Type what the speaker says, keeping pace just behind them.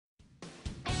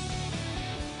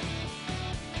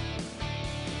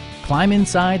Climb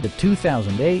inside the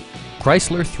 2008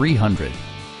 Chrysler 300.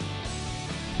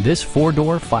 This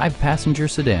four-door, five-passenger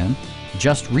sedan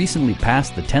just recently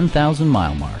passed the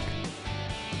 10,000-mile mark.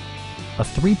 A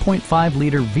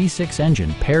 3.5-liter V6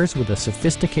 engine pairs with a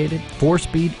sophisticated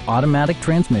four-speed automatic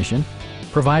transmission,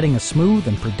 providing a smooth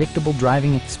and predictable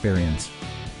driving experience.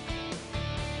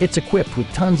 It's equipped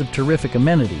with tons of terrific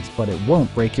amenities, but it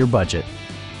won't break your budget,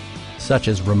 such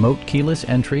as remote keyless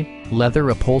entry, leather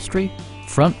upholstery,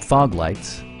 front fog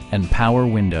lights, and power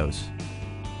windows.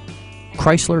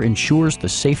 Chrysler ensures the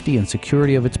safety and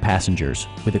security of its passengers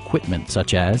with equipment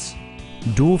such as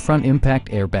dual front impact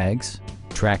airbags,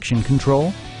 traction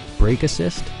control, brake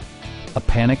assist, a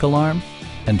panic alarm,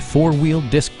 and four-wheel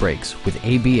disc brakes with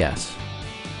ABS.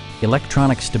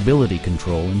 Electronic stability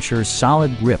control ensures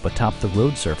solid grip atop the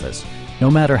road surface, no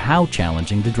matter how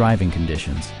challenging the driving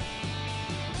conditions.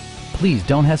 Please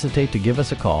don't hesitate to give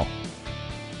us a call.